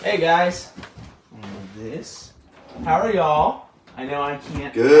Hey guys, this. How are y'all? I know I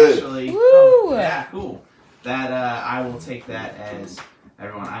can't Good. actually. Woo! Oh, yeah, cool. That I will take that as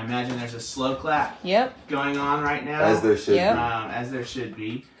everyone. I imagine there's a slow clap Yep. going on right now, As there should Yep. be. as there should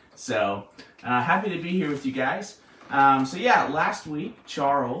be. So happy to be here with you guys. Last week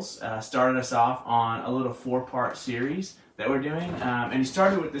Charles started us off on a little 4-part series that we're doing, and he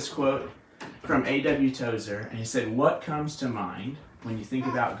started with this quote from A.W. Tozer, and he said, "What comes to mind when you think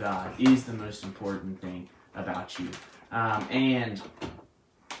about God is the most important thing about you."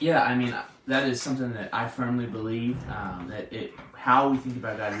 That is something that I firmly believe, how we think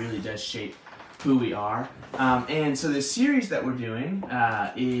about God really does shape who we are. And so the series that we're doing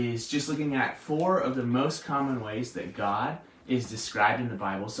is just looking at 4 of the most common ways that God is described in the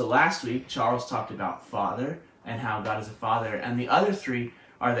Bible. So last week, Charles talked about Father and how God is a father, and the other 3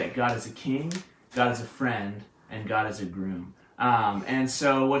 are that God is a king, God is a friend, and God is a groom. And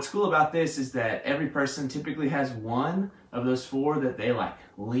so what's cool about this is that every person typically has one of those 4 that they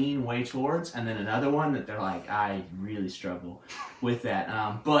lean way towards, and then another one that they're like, I really struggle with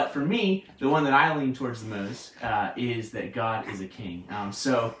that. But for me, the one that I lean towards the most is that God is a king.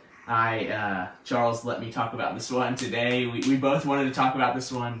 Charles let me talk about this one today. We both wanted to talk about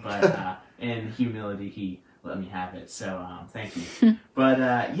this one, but in humility, he let me have it. So thank you.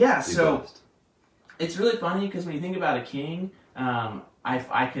 But so it's really funny because when you think about a king, if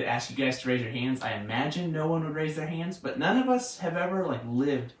I could ask you guys to raise your hands, I imagine no one would raise their hands, but none of us have ever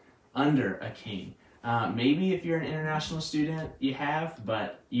lived under a king. Maybe if you're an international student, you have,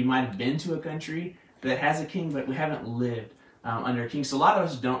 but you might have been to a country that has a king, but we haven't lived under a king. So a lot of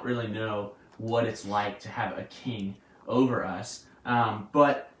us don't really know what it's like to have a king over us.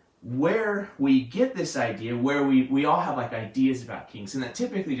 But where we get this idea, where we all have ideas about kings, and that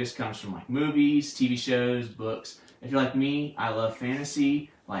typically just comes from movies, TV shows, books. If you're like me, I love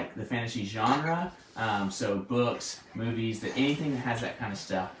fantasy, the fantasy genre, so books, movies, anything that has that kind of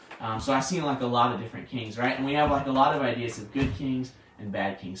stuff. So I've seen a lot of different kings, right? And we have a lot of ideas of good kings and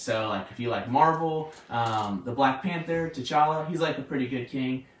bad kings. So if you like Marvel, the Black Panther, T'Challa, he's a pretty good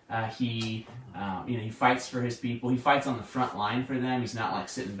king. He fights for his people. He fights on the front line for them. He's not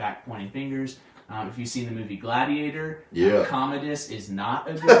sitting back pointing fingers. If you've seen the movie Gladiator, Commodus is not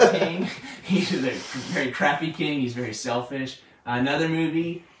a good king. He's a very crappy king. He's very selfish. Another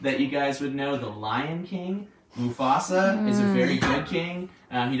movie that you guys would know, The Lion King, Mufasa is a very good king.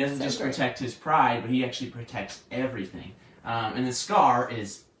 He doesn't just protect his pride, but he actually protects everything. And the Scar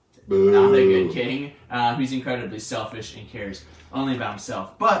is not a good king. He's incredibly selfish and cares only about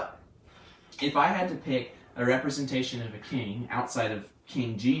himself. But if I had to pick a representation of a king outside of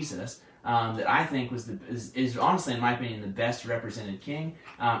King Jesus, that I think is honestly, in my opinion, the best represented king,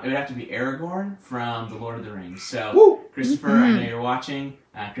 it would have to be Aragorn from The Lord of the Rings. So, Christopher, I know you're watching.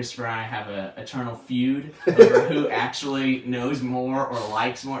 Christopher and I have an eternal feud over who actually knows more or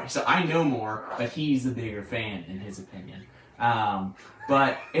likes more. So I know more, but he's the bigger fan in his opinion.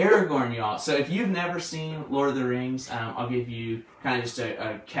 But Aragorn, y'all. So if you've never seen Lord of the Rings, I'll give you kind of just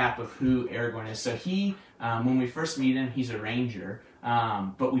a cap of who Aragorn is. So he, when we first meet him, he's a ranger.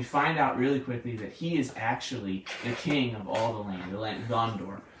 But we find out really quickly that he is actually the king of all the land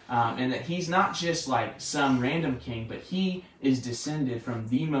Gondor. And that he's not just some random king, but he is descended from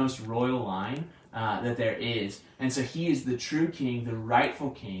the most royal line that there is. And so he is the true king, the rightful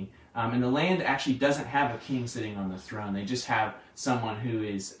king. And the land actually doesn't have a king sitting on the throne. They just have someone who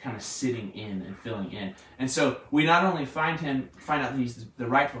is kind of sitting in and filling in. And so we not only find out that he's the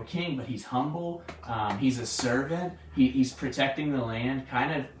rightful king, but he's humble. He's a servant. He's protecting the land,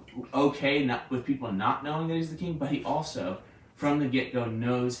 kind of okay with people not knowing that he's the king, but he also, from the get-go,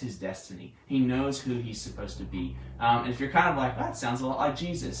 knows his destiny. He knows who he's supposed to be. And if you're kind of that sounds a lot like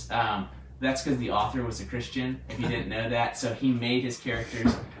Jesus. That's because the author was a Christian, if you didn't know that. So he made his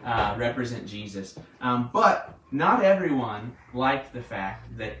characters represent Jesus. But not everyone liked the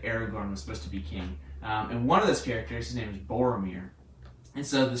fact that Aragorn was supposed to be king. And one of those characters, his name is Boromir. And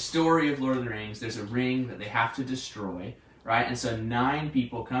so the story of Lord of the Rings, there's a ring that they have to destroy, right? And so 9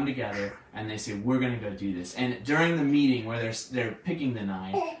 people come together and they say, we're going to go do this. And during the meeting where they're picking the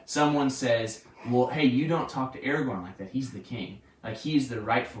 9, someone says, well, hey, you don't talk to Aragorn like that. He's the king. He's the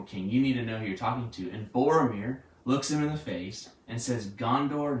rightful king. You need to know who you're talking to. And Boromir looks him in the face and says,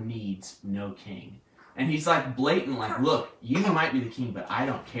 Gondor needs no king. And he's blatant, look, you might be the king, but I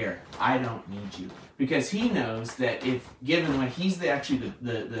don't care. I don't need you. Because he knows that if given away, he's actually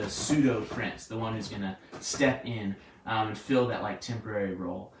the pseudo-prince, the one who's going to step in and fill that temporary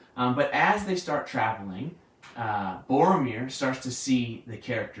role. But as they start traveling, Boromir starts to see the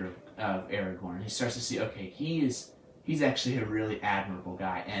character of Aragorn. He starts to see, okay, he's he's actually a really admirable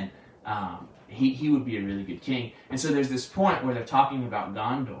guy, and he would be a really good king. And so there's this point where they're talking about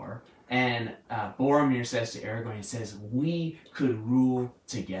Gondor, and Boromir says to Aragorn, he says, we could rule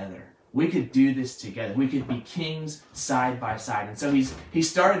together. We could do this together. We could be kings side by side. And so he's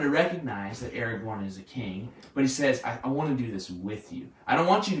started to recognize that Aragorn is a king, but he says, I want to do this with you. I don't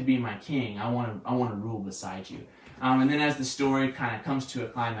want you to be my king. I want to rule beside you. And then as the story kind of comes to a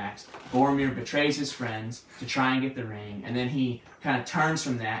climax, Boromir betrays his friends to try and get the ring, and then he kind of turns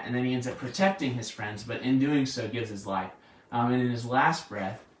from that, and then he ends up protecting his friends, but in doing so gives his life. And in his last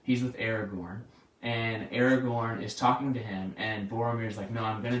breath, he's with Aragorn, and Aragorn is talking to him, and Boromir's like, no,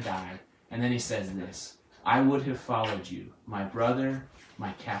 I'm going to die. And then he says this, I would have followed you, my brother,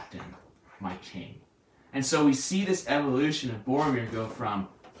 my captain, my king. And so we see this evolution of Boromir go from,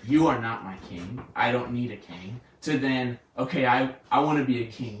 you are not my king, I don't need a king, to then, okay, I want to be a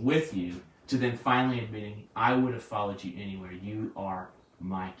king with you, to then finally admitting, I would have followed you anywhere, you are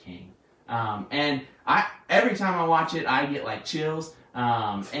my king. And every time I watch it, I get like chills.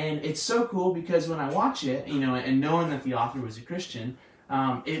 And it's so cool because when I watch it, you know, and knowing that the author was a Christian,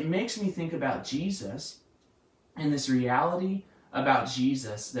 it makes me think about Jesus and this reality about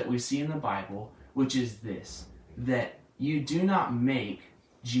Jesus that we see in the Bible, which is this, that you do not make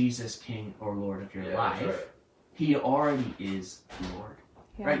Jesus king or Lord of your life. Right. He already is Lord.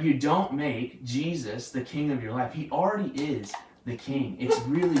 Yeah. Right? You don't make Jesus the king of your life. He already is the king. It's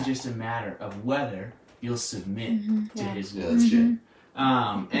really just a matter of whether you'll submit to his lordship.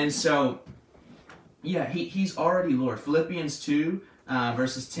 And so, yeah, he's already Lord. Philippians 2,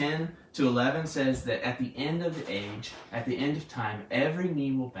 verses 10 to 11 says that at the end of the age, at the end of time, every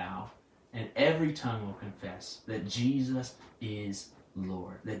knee will bow and every tongue will confess that Jesus is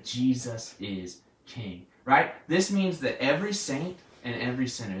Lord, that Jesus is King. Right? This means that every saint and every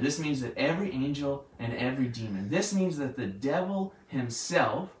sinner. This means that every angel and every demon. This means that the devil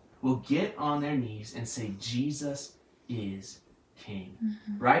himself will get on their knees and say, Jesus is King.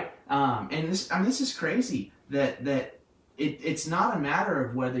 Right? And this is crazy that it's not a matter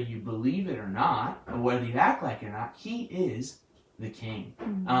of whether you believe it or not, or whether you act like it or not. He is the King.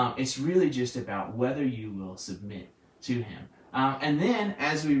 It's really just about whether you will submit to him. And then,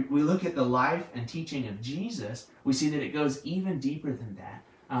 as we look at the life and teaching of Jesus, we see that it goes even deeper than that.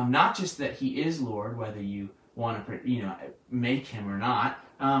 Not just that he is Lord, whether you want to, make him or not,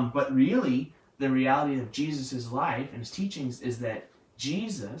 but really the reality of Jesus' life and his teachings is that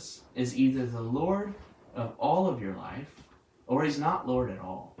Jesus is either the Lord of all of your life, or he's not Lord at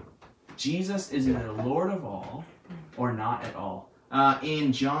all. Jesus is either Lord of all or not at all.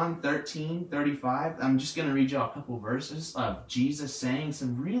 In John 13:35, I'm just going to read y'all a couple verses of Jesus saying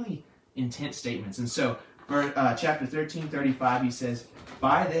some really intense statements. And so, for chapter 13:35, he says,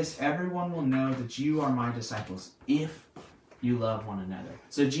 by this everyone will know that you are my disciples, if you love one another.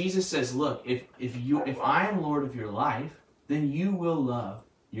 So Jesus says, look, if I am Lord of your life, then you will love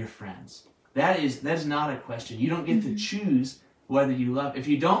your friends. That is not a question. You don't get to choose whether you love. If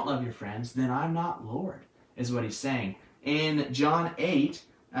you don't love your friends, then I'm not Lord, is what he's saying. In John 8,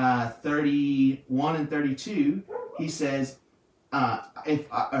 31 and 32, he says,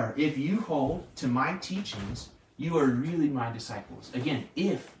 if you hold to my teachings, you are really my disciples. Again,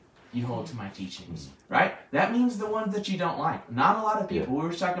 if you hold to my teachings, right? That means the ones that you don't like. Not a lot of people. We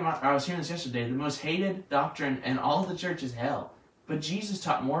were talking about, I was hearing this yesterday, the most hated doctrine in all of the church is hell. But Jesus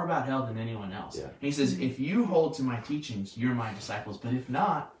taught more about hell than anyone else. Yeah. He says, if you hold to my teachings, you're my disciples. But if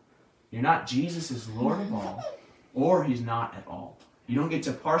not, you're not. Jesus is Lord of all, or he's not at all. You don't get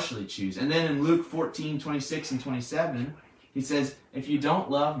to partially choose. And then in Luke 14:26 and 27, he says, if you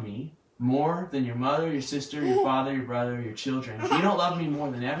don't love me more than your mother, your sister, your father, your brother, your children, if you don't love me more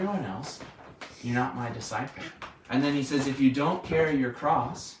than everyone else, you're not my disciple. And then he says, if you don't carry your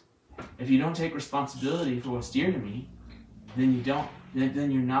cross, if you don't take responsibility for what's dear to me, then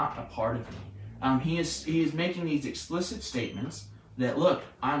you're not a part of me. He is making these explicit statements that, look,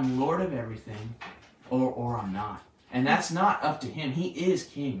 I'm Lord of everything, or I'm not. And that's not up to him. He is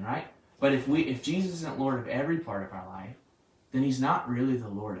King, right? But if Jesus isn't Lord of every part of our life, then he's not really the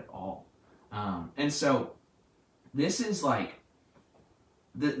Lord at all. And so this is like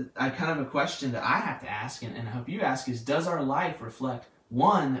kind of a question that I have to ask, and I hope you ask, is does our life reflect,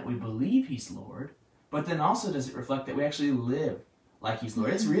 one, that we believe he's Lord, but then also does it reflect that we actually live like he's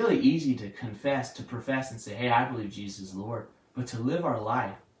Lord? It's really easy to profess and say, hey, I believe Jesus is Lord, but to live our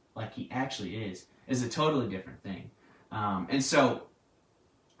life like he actually is a totally different thing. And so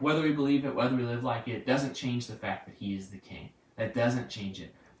whether we believe it, whether we live like it, doesn't change the fact that he is the King. That doesn't change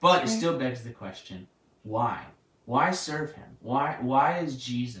it. But it still begs the question, why? Why serve him? Why is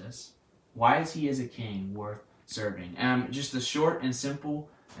Jesus, why is he as a king worth serving. Just the short and simple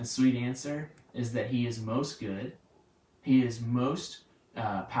and sweet answer is that he is most good, he is most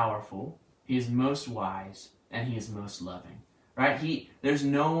powerful, he is most wise, and he is most loving. Right? There's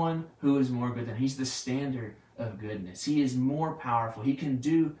no one who is more good than him. He's the standard of goodness. He is more powerful. He can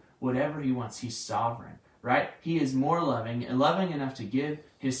do whatever he wants. He's sovereign. Right? He is more loving and loving enough to give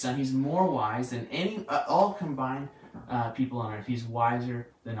his son. He's more wise than any all combined people on earth. He's wiser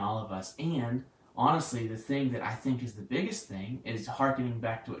than all of us. And honestly, the thing that I think is the biggest thing is hearkening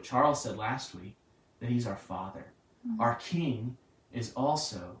back to what Charles said last week, that he's our Father. Mm-hmm. Our King is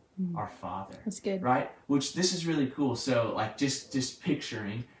also our Father. That's good. Right? Which this is really cool. So like just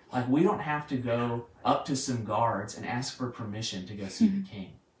picturing, like we don't have to go up to some guards and ask for permission to go see the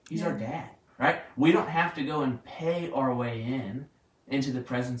King. He's our dad. Right? We don't have to go and pay our way into the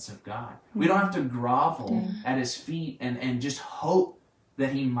presence of God. We don't have to grovel at his feet and just hope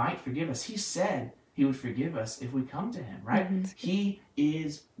that he might forgive us. He said he would forgive us if we come to him, right? He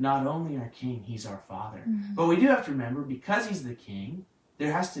is not only our King, he's our Father. But we do have to remember, because he's the King,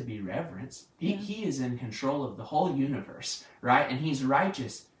 there has to be reverence. He is in control of the whole universe, right? And he's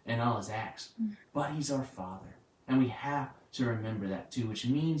righteous in all his acts. But he's our Father. And we have to remember that too, which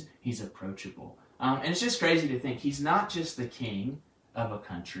means he's approachable. And it's just crazy to think he's not just the king of a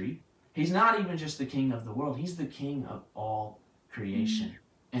country. He's not even just the king of the world. He's the king of all creation.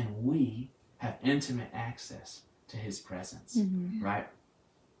 And we have intimate access to his presence, right?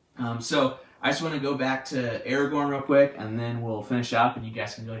 So I just want to go back to Aragorn real quick, and then we'll finish up, and you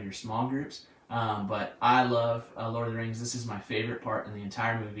guys can go to your small groups. But I love Lord of the Rings. This is my favorite part in the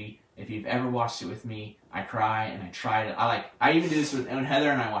entire movie. If you've ever watched it with me, I cry and I try to. I even do this when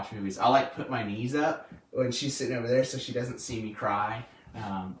Heather and I watch movies. I put my knees up when she's sitting over there so she doesn't see me cry.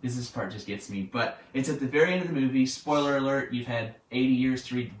 This part just gets me. But it's at the very end of the movie. Spoiler alert: you've had 80 years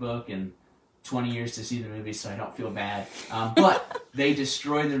to read the book and 20 years to see the movie, so I don't feel bad. But they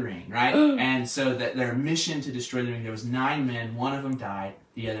destroy the ring, right? And so that their mission to destroy the ring, there was 9 men. One of them died.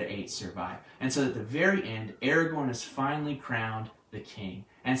 The other 8 survived. And so at the very end, Aragorn is finally crowned the king.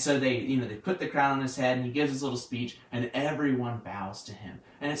 And so they put the crown on his head, and he gives his little speech, and everyone bows to him.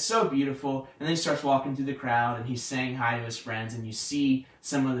 And it's so beautiful. And then he starts walking through the crowd, and he's saying hi to his friends, and you see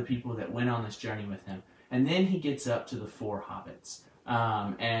some of the people that went on this journey with him. And then he gets up to the 4 hobbits.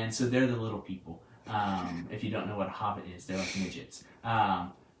 And so they're the little people. If you don't know what a hobbit is, they're like midgets.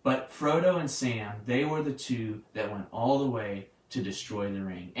 But Frodo and Sam, they were the 2 that went all the way to destroy the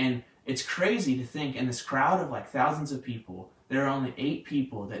ring. And it's crazy to think, in this crowd of thousands of people, there are only 8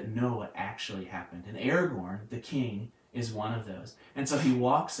 people that know what actually happened. And Aragorn, the king, is one of those. And so he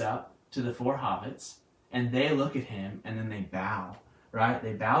walks up to the 4 hobbits, and they look at him, and then they bow, right?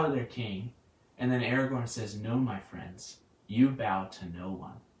 They bow to their king. And then Aragorn says, "No, my friends, you bow to no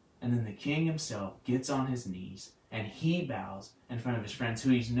one." And then the king himself gets on his knees, and he bows in front of his friends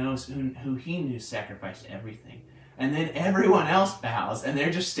who he knew sacrificed everything. And then everyone else bows, and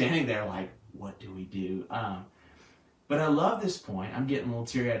they're just standing there like, what do we do? But I love this point. I'm getting a little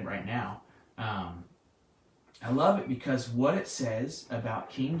teary-eyed right now. I love it because what it says about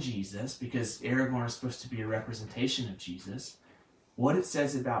King Jesus, because Aragorn is supposed to be a representation of Jesus, what it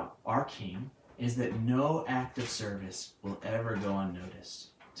says about our king is that no act of service will ever go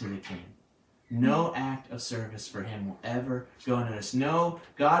unnoticed to the king. No act of service for him will ever go unnoticed. No,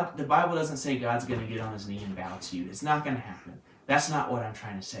 God, the Bible doesn't say God's going to get on his knee and bow to you. It's not going to happen. That's not what I'm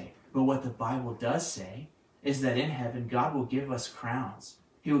trying to say. But what the Bible does say is that in heaven, God will give us crowns.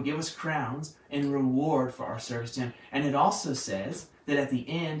 He will give us crowns in reward for our service to him. And it also says that at the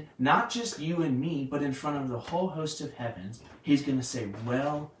end, not just you and me, but in front of the whole host of heavens, he's going to say,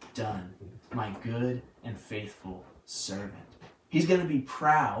 "Well done, my good and faithful servant." He's going to be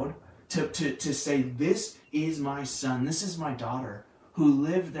proud to say, "This is my son, this is my daughter, who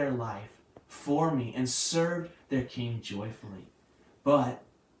lived their life for me and served their king joyfully." But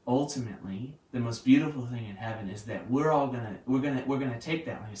ultimately, the most beautiful thing in heaven is that we're gonna take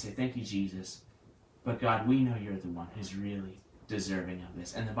that and say, "Thank you, Jesus, but God, we know you're the one who's really deserving of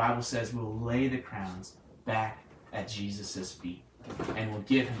this." And the Bible says we'll lay the crowns back at Jesus' feet, and we'll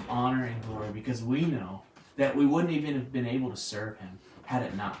give him honor and glory, because we know that we wouldn't even have been able to serve him had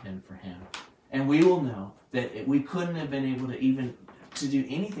it not been for him. And we will know that we couldn't have been able to do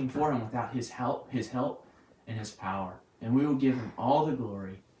anything for him without his help and his power. And we will give him all the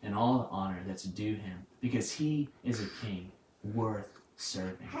glory and all the honor that's due him, because he is a king worth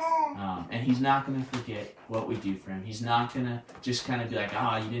serving. And he's not going to forget what we do for him. He's not going to just kind of be like,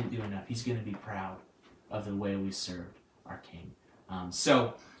 "You didn't do enough." He's going to be proud of the way we served our king.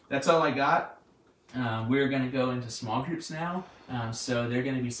 So that's all I got. We're going to go into small groups now. So there are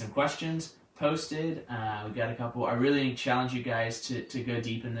going to be some questions. posted. We got a couple. I really challenge you guys to go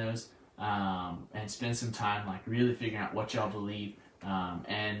deep in those and spend some time like really figuring out what y'all believe.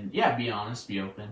 And yeah, be honest, be open.